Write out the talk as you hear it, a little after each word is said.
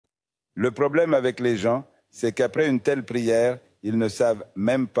Le problème avec les gens, c'est qu'après une telle prière, ils ne savent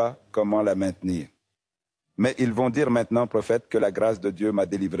même pas comment la maintenir. Mais ils vont dire maintenant, prophète, que la grâce de Dieu m'a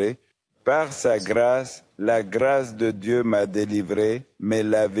délivré. Par sa grâce, la grâce de Dieu m'a délivré, mais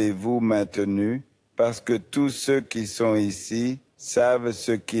l'avez-vous maintenu? Parce que tous ceux qui sont ici savent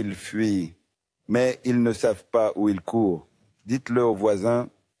ce qu'ils fuient, mais ils ne savent pas où ils courent. Dites-le aux voisins.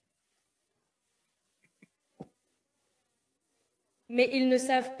 Mais ils ne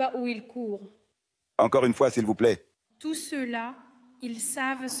savent pas où ils courent. Encore une fois, s'il vous plaît. Tous ceux-là, ils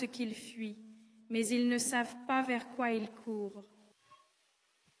savent ce qu'ils fuient, mais ils ne savent pas vers quoi ils courent.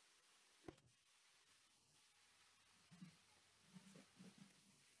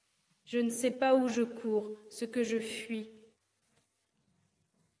 Je ne sais pas où je cours, ce que je fuis.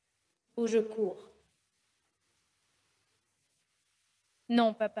 Où je cours.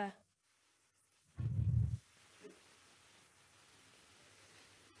 Non, papa.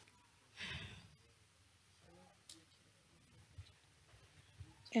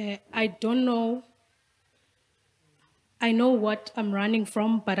 I don't know. I know what I'm running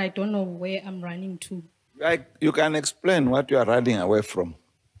from, but I don't know where I'm running to. Like, you can explain what you are running away from.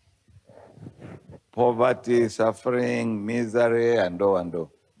 Poverty, suffering, misery, and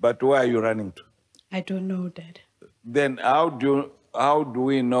all. But where are you running to? I don't know, Dad. Then how do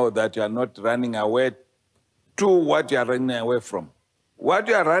we know that you are not running away to what you are running away from? What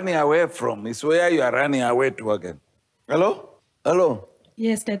you are running away from is where you are running away to again. Hello? Hello?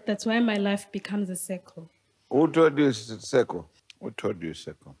 Yes, Dad, that's why my life becomes a circle. Who told you it's a circle? Who told you it's a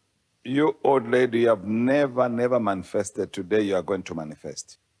circle? You old lady, you have never manifested. Today you are going to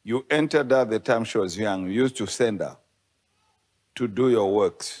manifest. You entered her the time she was young. You used to send her to do your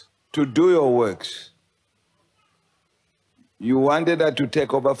works. To do your works. You wanted her to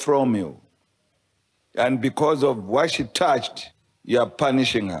take over from you. And because of what she touched, you are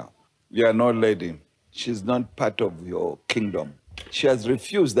punishing her. You are not lady. She's not part of your kingdom. She has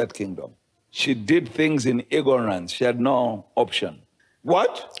refused that kingdom. She did things in ignorance. She had no option.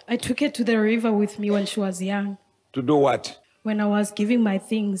 What? I took her to the river with me when she was young. To do what? When I was giving my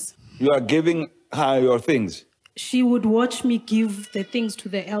things. You are giving her your things? She would watch me give the things to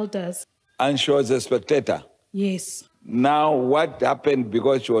the elders. And she was a spectator? Yes. Now, what happened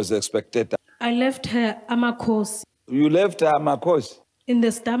because she was a spectator? I left her amakosi. You left her amakosi? In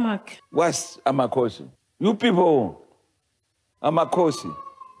the stomach. What's amakosi? You people, amakosi.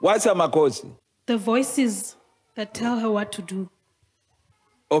 What's amakosi? The voices that tell her what to do.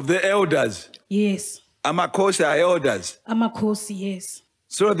 Of the elders? Yes. Amakosi are elders? Amakosi, yes.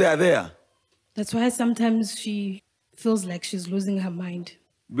 So they are there? That's why sometimes she feels like she's losing her mind.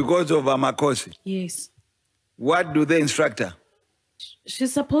 Because of amakosi? Yes. What do they instruct her?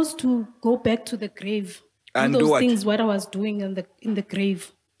 She's supposed to go back to the grave. And do those do what? Things what I was doing in the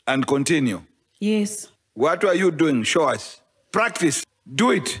grave. And continue? Yes. What were you doing? Show us. Practice.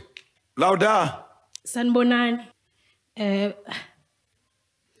 Do it. Louder. Sanbonani.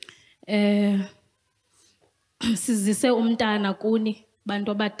 Sizise umntana kuni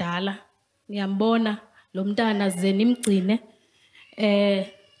bantu abadala. Niyambona lo mntana ze nimgcine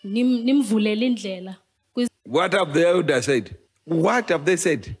nimvulele indlela. What have the elders said? What have they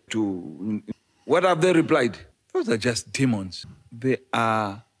said what have they replied? Those are just demons. They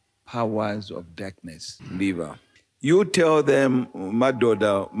are powers of darkness. Liver. You tell them,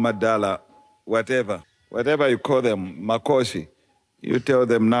 Madoda, Madala, whatever you call them, Makosi, you tell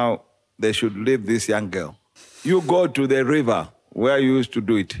them now they should leave this young girl. You go to the river where you used to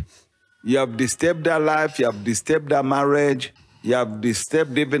do it. You have disturbed her life, you have disturbed her marriage, you have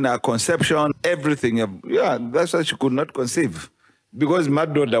disturbed even her conception, everything. That's why she could not conceive. Because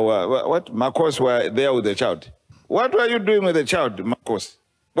Madoda, Makos were there with the child. What were you doing with the child, Makos?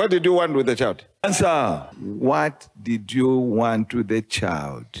 What did you want with the child? Answer. What did you want with the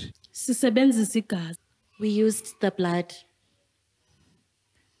child? We used the blood.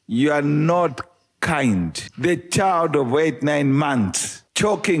 You are not kind. The child of 8-9 months,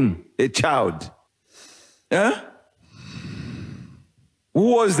 choking a child. Huh?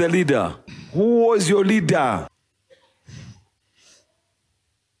 Who was the leader? Who was your leader?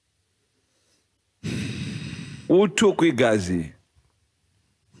 Who took Igazi?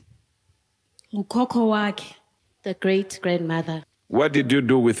 The great-grandmother. What did you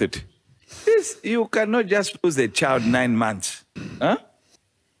do with it? You cannot just lose a child 9 months. Huh?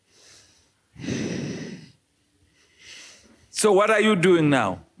 So what are you doing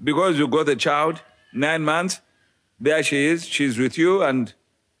now? Because you got the child, 9 months, there she is, she's with you, and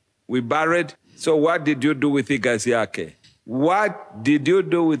we buried. So what did you do with Igaziake? What did you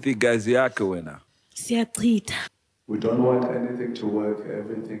do with Igaziake, Wena? We don't want anything to work,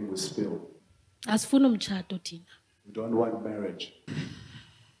 everything will spill. Asifuni umtshato thina. We don't want marriage.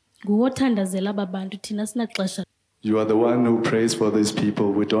 Nguwothandazela aba bantu thina sinaxesha. You are the one who prays for these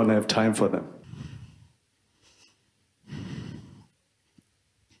people. We don't have time for them.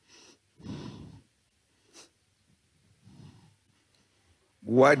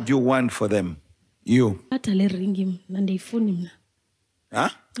 What do you want for them? You. Thatha le ringi mna ndiyifuni mna. Huh?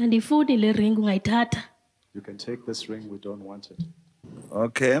 Andiyifuni le ringi ungayithatha. You can take this ring, we don't want it.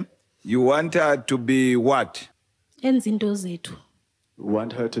 Okay. You want her to be what? Enza into zethu. We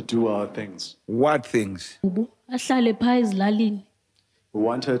want her to do our things. What things? Ahlale phaa ezilalini. We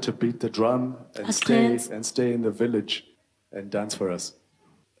want her to beat the drum and stay in the village and dance for us.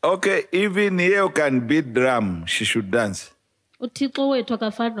 Okay, even here you can beat drum, she should dance. uThixo wethu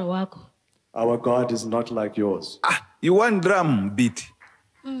akafani nowakho. Our God is not like yours. You want drum beat?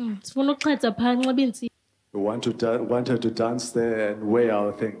 Sifuna uxhetsa phaa nxiba iintsimbi. We want her to dance there and weigh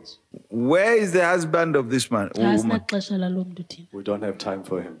our things. Where is the husband of this man? Asinaxesha lalo mntu thina. We don't have time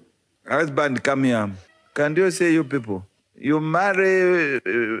for him. Husband, come here. Can you say, you people, you marry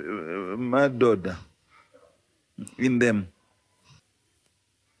my daughter in them?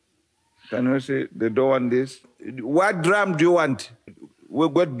 Can you say they don't want this? What drum do you want?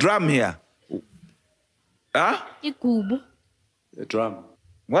 We've got drum here. Huh? Igubu. A drum.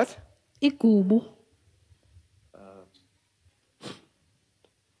 What? Igubu.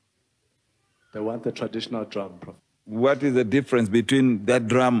 They want the traditional drum, Prophet. What is the difference between that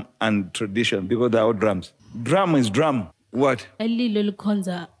drum and tradition? Because they're all drums. Drum is drum. What? Elilo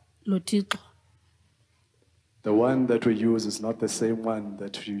likhonza lo Thixo. The one that we use is not the same one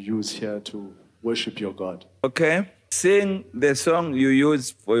that you use here to worship your God. Okay. Sing the song you use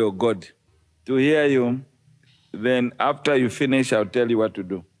for your God to hear you. Then after you finish, I'll tell you what to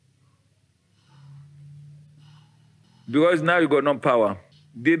do. Because now you got no power.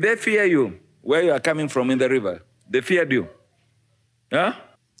 Did they fear you where you are coming from in the river? They feared you. Huh?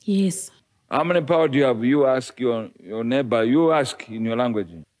 Yes. How many power do you have? You ask your neighbor. You ask in your language.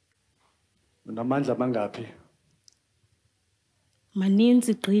 Unamandla mangapi?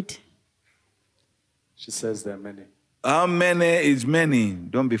 Maninzi gqithi. She says there are many. How many is many?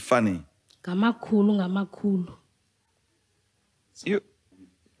 Don't be funny. Ngamakhulu ngamakhulu.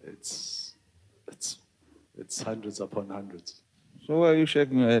 It's hundreds upon hundreds. So why are you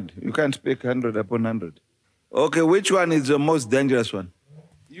shaking your head? You can't speak 100 upon 100. Okay, which one is the most dangerous one?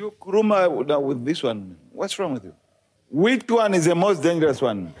 You rumor with this one. What's wrong with you? Which one is the most dangerous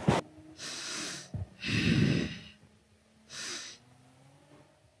one?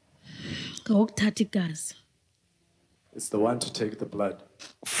 Ngawukuthatha igazi. It's the one to take the blood.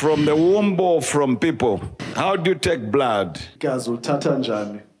 From the womb or from people? How do you take blood? Igazi ulithatha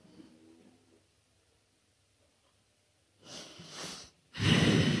njani?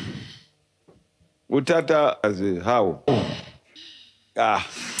 Utata as how?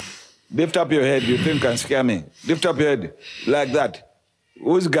 Lift up your head. You think you can scare me? Lift up your head like that.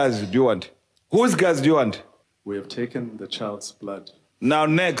 Whose gas do you want? Whose gas do you want? We have taken the child's blood. Now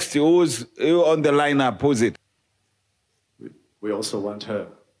next, who's on the lineup? Who's it? We also want her.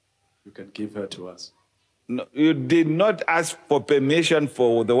 You can give her to us. No, you did not ask for permission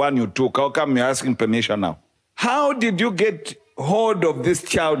for the one you took. How come you're asking permission now? How did you get hold of this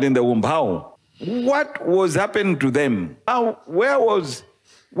child in the womb? How? What was happening to them? Where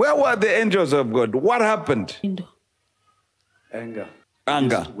were the angels of God? What happened? Anger.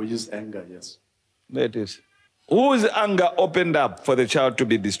 Anger. We use anger, yes. There it is. Whose anger opened up for the child to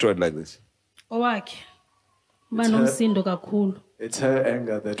be destroyed like this? Owakhe. Banomsindo kakhulu. It's her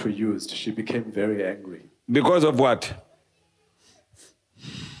anger that we used. She became very angry. Because of what?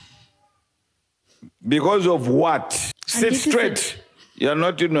 Because of what? Sit straight. You're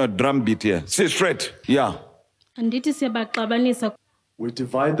not in a drum beat here. Sit straight. Yeah. Andithi siyabaxabanisa. We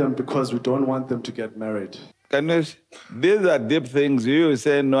divide them because we don't want them to get married. These are deep things. You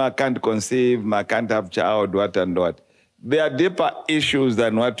say, no, I can't conceive, I can't have child, what and what. They are deeper issues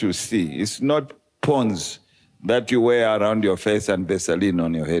than what you see. It's not pawns that you wear around your face and Vaseline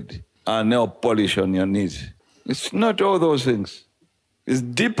on your head and nail polish on your knees. It's not all those things. It's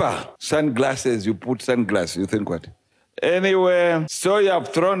deeper. Sunglasses, you put sunglasses, you think what? Anyway, so you have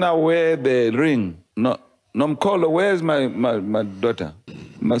thrown away the ring. No, Mkolo, where's my daughter?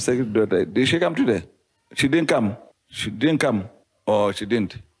 My second daughter. Did she come today? She didn't come. She didn't come. Oh, she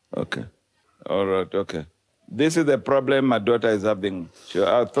didn't. Okay. All right, okay. This is the problem my daughter is having.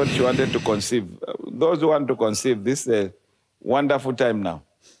 I thought she wanted to conceive. Those who want to conceive, this is a wonderful time now.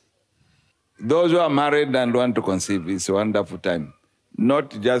 Those who are married and want to conceive, it's a wonderful time.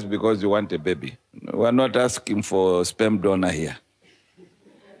 Not just because you want a baby. We're not asking for sperm donor here.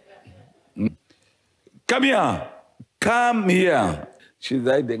 Come here. Come here. She's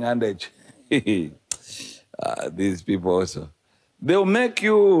hiding under it. These people also. They'll make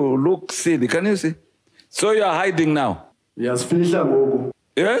you look silly. Can you see? So you're hiding now. Yes, fihla ngoku.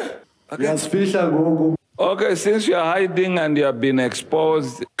 Yeah? Okay. Yes, fihla ngoku. Okay, since you're hiding and you have been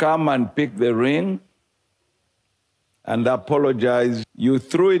exposed, come and pick the ring and apologize. You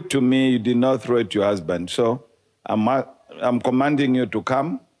threw it to me, you did not throw it to your husband. So I'm commanding you to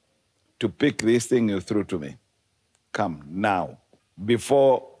come to pick this thing you threw to me. Come now,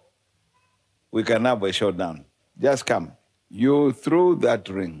 before we can have a showdown. Just come. You threw that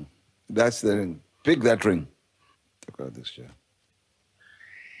ring. That's the ring. Pick that ring. Take out this chair.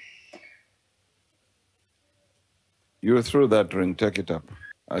 You threw that ring. Take it up.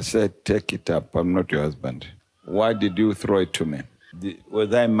 I said, take it up. I'm not your husband. Why did you throw it to me?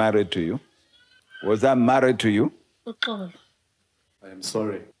 Was I married to you? Was I married to you? Uxolo. I am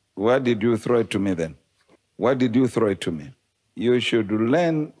sorry. Why did you throw it to me then? Why did you throw it to me? You should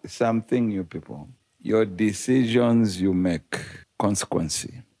learn something, you people. Your decisions you make, consequence.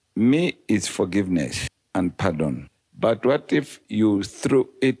 Me is forgiveness and pardon. But what if you threw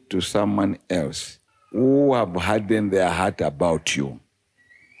it to someone else who have hardened their heart about you?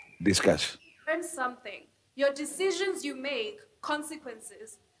 Discuss. Learn something. Your decisions you make,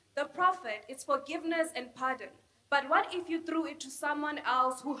 consequences. The prophet, it's forgiveness and pardon. But what if you threw it to someone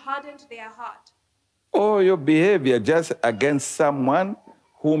else who hardened their heart? Or your behavior just against someone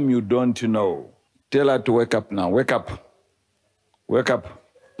whom you don't know. Tell her to wake up now. Wake up. Wake up.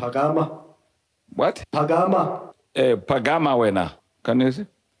 Pagama. What? Pagama. Pagama wena. Can you see?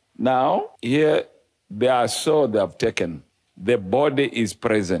 Now, here, they are so they have taken. The body is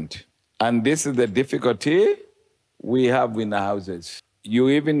present. And this is the difficulty we have in the houses. You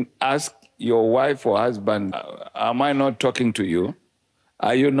even ask your wife or husband, am I not talking to you?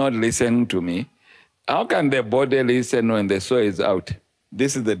 Are you not listening to me? How can the body listen when the soul is out?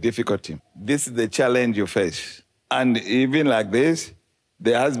 This is the difficulty. This is the challenge you face. And even like this,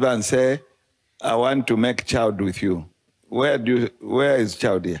 the husband say, I want to make child with you. Where is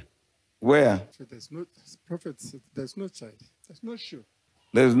child here? Where? So there's no prophet. There's no child. There's no shoe.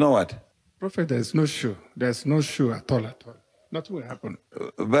 There's no what? Prophet, there's no shoe. There's no shoe at all. At all. Nothing will happen.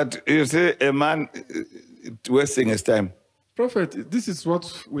 But you see, a man wasting his time. Prophet, this is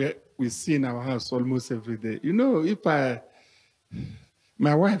what we see in our house almost every day. You know, if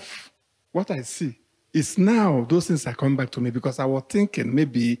my wife, what I see is now those things are coming back to me because I was thinking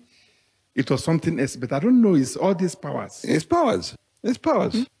maybe it was something else, but I don't know. It's all these powers. It's powers. It's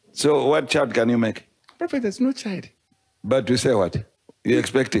powers. Hmm? So what child can you make? Prophet, there's no child. But you say what? You're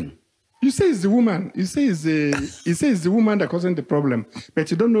expecting? You say it's the woman. You say it's the woman that causing the problem, but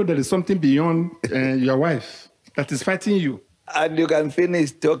you don't know there is something beyond your wife that is fighting you. And you can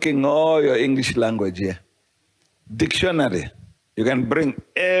finish talking all your English language here. Dictionary. You can bring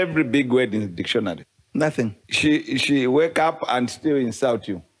every big word in the dictionary. Nothing. She wake up and still insult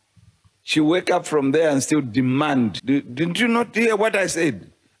you. She wake up from there and still demand. Didn't you not hear what I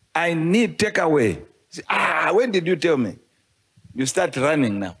said? I need takeaway. When did you tell me? You start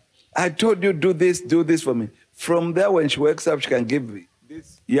running now. I told you do this for me. From there, when she wakes up, she can give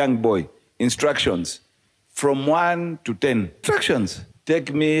this young boy instructions from 1 to 10. Instructions.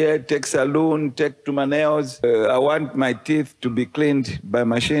 Take me here, take saloon, take to my nails. I want my teeth to be cleaned by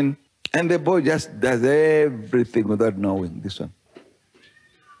machine. And the boy just does everything without knowing this one.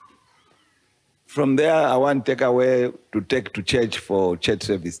 From there, I want takeaway to take to church for church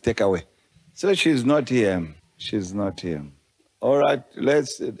service. Take away. So she's not here. She's not here. All right,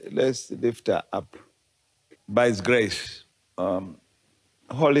 let's lift her up. By His grace.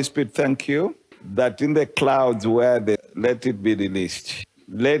 Holy Spirit, thank you that in the clouds where let it be released.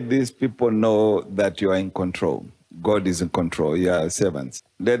 Let these people know that you are in control. God is in control. You are servants.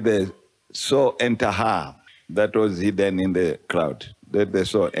 Let the soul enter her that was hidden in the cloud. Let the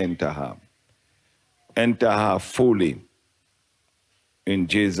soul enter her. Enter her fully. In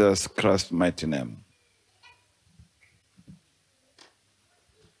Jesus Christ's mighty name.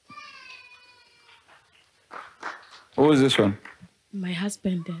 Who is this one? My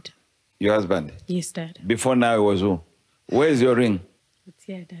husband, Dad. Your husband? Yes, Dad. Before now it was who? Where is your ring? It's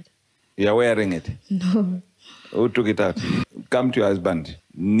here, Dad. You're wearing it? No. Who took it out? Come to your husband,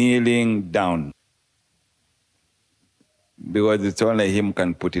 kneeling down. Because it's only him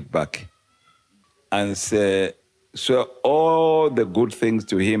can put it back. And say, so all the good things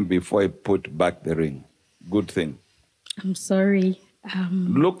to him before he put back the ring. Good thing. I'm sorry.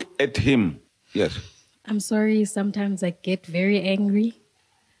 Look at him. Yes. I'm sorry. Sometimes I get very angry.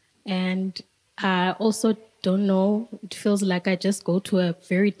 And I also don't know. It feels like I just go to a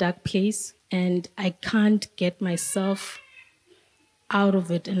very dark place and I can't get myself out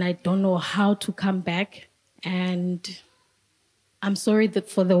of it, and I don't know how to come back. And I'm sorry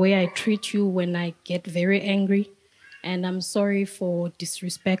for the way I treat you when I get very angry, and I'm sorry for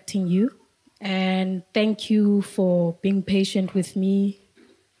disrespecting you. And thank you for being patient with me,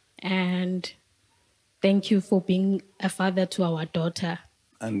 and thank you for being a father to our daughter.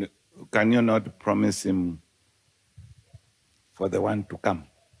 And can you not promise him for the one to come?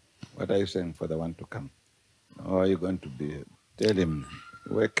 What are you saying for the one to come? Or are you going to be... Tell him,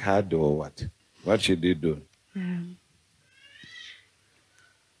 work hard or what? What should you do?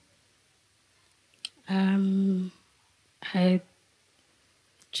 I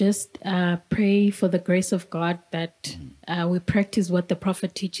just pray for the grace of God that we practice what the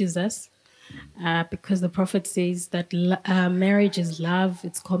prophet teaches us, because the prophet says that marriage is love,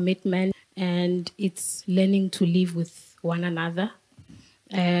 it's commitment, and it's learning to live with one another.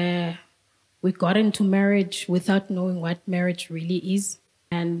 We got into marriage without knowing what marriage really is.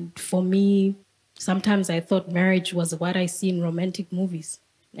 And for me, sometimes I thought marriage was what I see in romantic movies.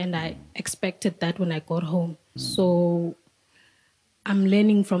 And I expected that when I got home. So I'm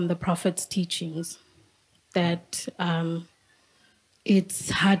learning from the prophet's teachings that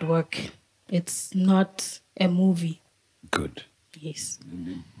it's hard work. It's not a movie. Good. Yes.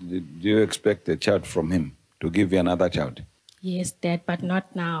 Do you expect a child from him to give you another child? Yes, Dad, but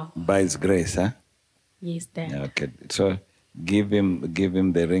not now. By his grace, huh? Yes, Dad. Okay, so give him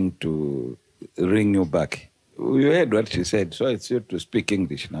the ring to ring you back. You heard what she said, so it's you to speak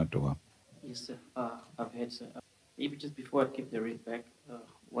English now to her. Yes, sir. I've heard, sir. Maybe just before I keep the ring back,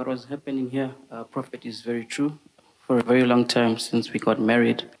 what was happening here, Prophet, is very true. For a very long time since we got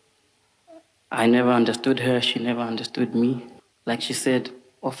married, I never understood her. She never understood me. Like she said,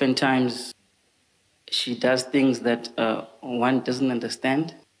 oftentimes she does things that one doesn't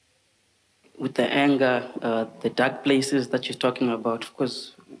understand. With the anger, the dark places that she's talking about, of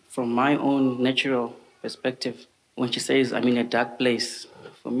course, from my own natural perspective, when she says I'm in a dark place,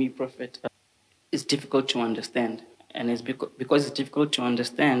 for me, Prophet, it's difficult to understand. And it's because it's difficult to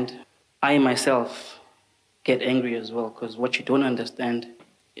understand, I myself get angry as well, because what you don't understand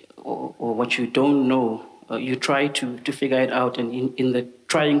or what you don't know, you try to figure it out, and in the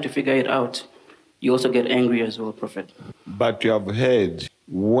trying to figure it out, you also get angry as well, Prophet. But you have heard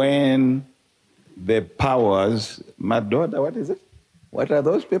when the powers, my daughter, what is it? What are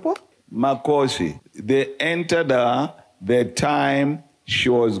those people? Makosi. They entered her the time she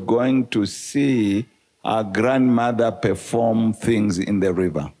was going to see her grandmother perform things in the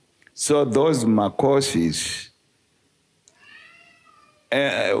river. So those Makosis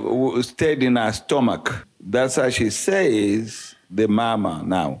stayed in her stomach. That's how she says, the mama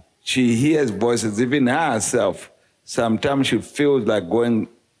now. She hears voices, even herself. Sometimes she feels like going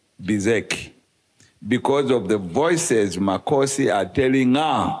berserk because of the voices Makosi are telling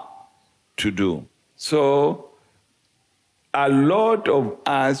her to do. So a lot of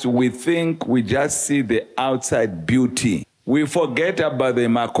us, we think we just see the outside beauty. We forget about the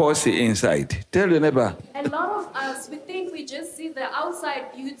Makosi inside. Tell your neighbor. A lot of us, we think we just see the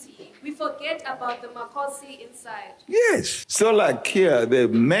outside beauty. We forget about the Makosi inside. Yes. So like here, the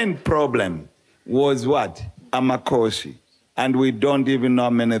main problem was what? A Makosi. And we don't even know how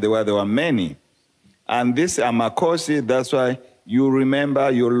many there were. There were many. And this Amakosi, that's why you remember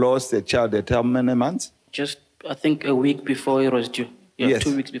you lost a child at how many months? Just, I think, a week before it was due. Yeah, yes.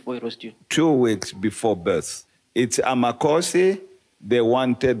 2 weeks before it was due. 2 weeks before birth. It's Amakosi, they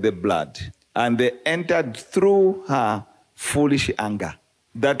wanted the blood. And they entered through her foolish anger.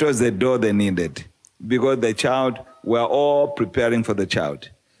 That was the door they needed. Because the child, we're all preparing for the child.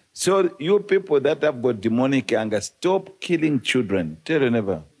 So you people that have got demonic anger, stop killing children. Tell your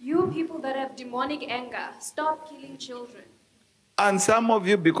neighbor. You people that have demonic anger, stop killing children. And some of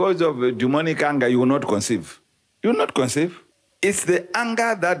you, because of demonic anger, you will not conceive. You will not conceive. It's the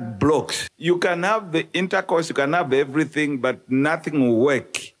anger that blocks. You can have the intercourse, you can have everything, but nothing will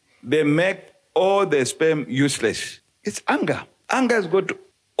work. They make all the sperm useless. It's anger. Anger has got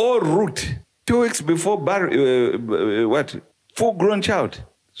all root. 2 weeks before full-grown child.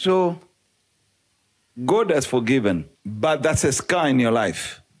 So God has forgiven, but that's a scar in your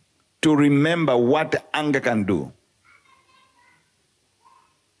life to remember what anger can do.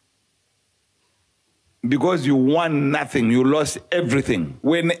 Because you won nothing, you lost everything.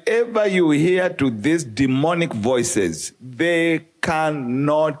 Whenever you hear to these demonic voices, they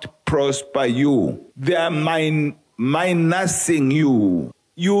cannot prosper you. They are minusing you.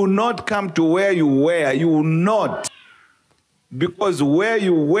 You will not come to where you were. You will not. Because where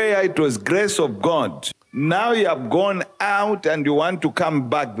you were, it was grace of God. Now you have gone out and you want to come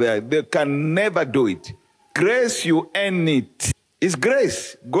back there. They can never do it. Grace, you earn it. It's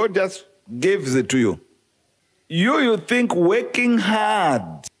grace. God just gives it to you. You think working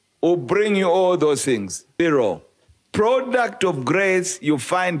hard will bring you all those things. Zero. Product of grace you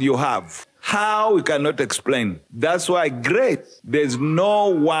find you have. How, we cannot explain. That's why grace, there's no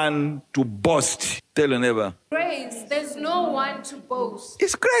one to boast. Tell your neighbor. Grace, there's no one to boast.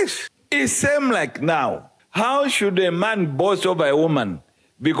 It's grace. It's same like now. How should a man boast over a woman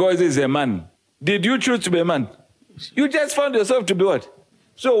because he's a man? Did you choose to be a man? You just found yourself to be what?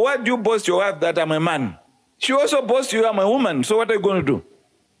 So why do you boast your wife that I'm a man? She also boasts you I'm a woman. So what are you going to do?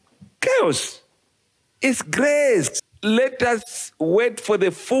 Chaos. It's grace. Let us wait for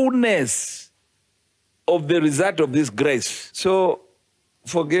the fullness of the result of this grace. So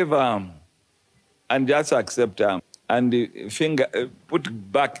forgive her and just accept her. And the finger,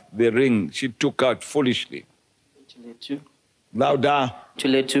 put back the ring she took out foolishly. Louder.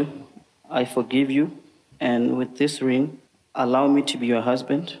 Chiletu, I forgive you. And with this ring, allow me to be your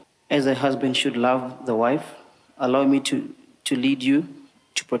husband. As a husband should love the wife, allow me to lead you,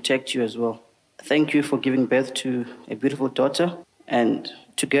 to protect you as well. Thank you for giving birth to a beautiful daughter. And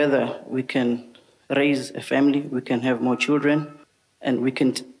together we can raise a family, we can have more children, and we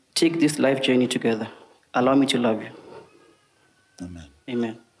can take this life journey together. Allow me to love you. Amen.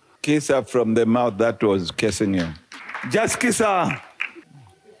 Amen. Kiss her from the mouth that was kissing you. Just kiss her.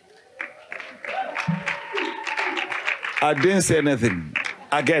 I didn't say anything.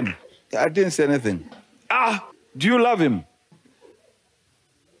 Again, I didn't say anything. Do you love him?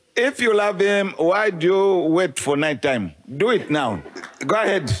 If you love him, why do you wait for night time? Do it now. Go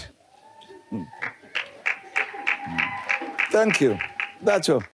ahead. Thank you. That's all.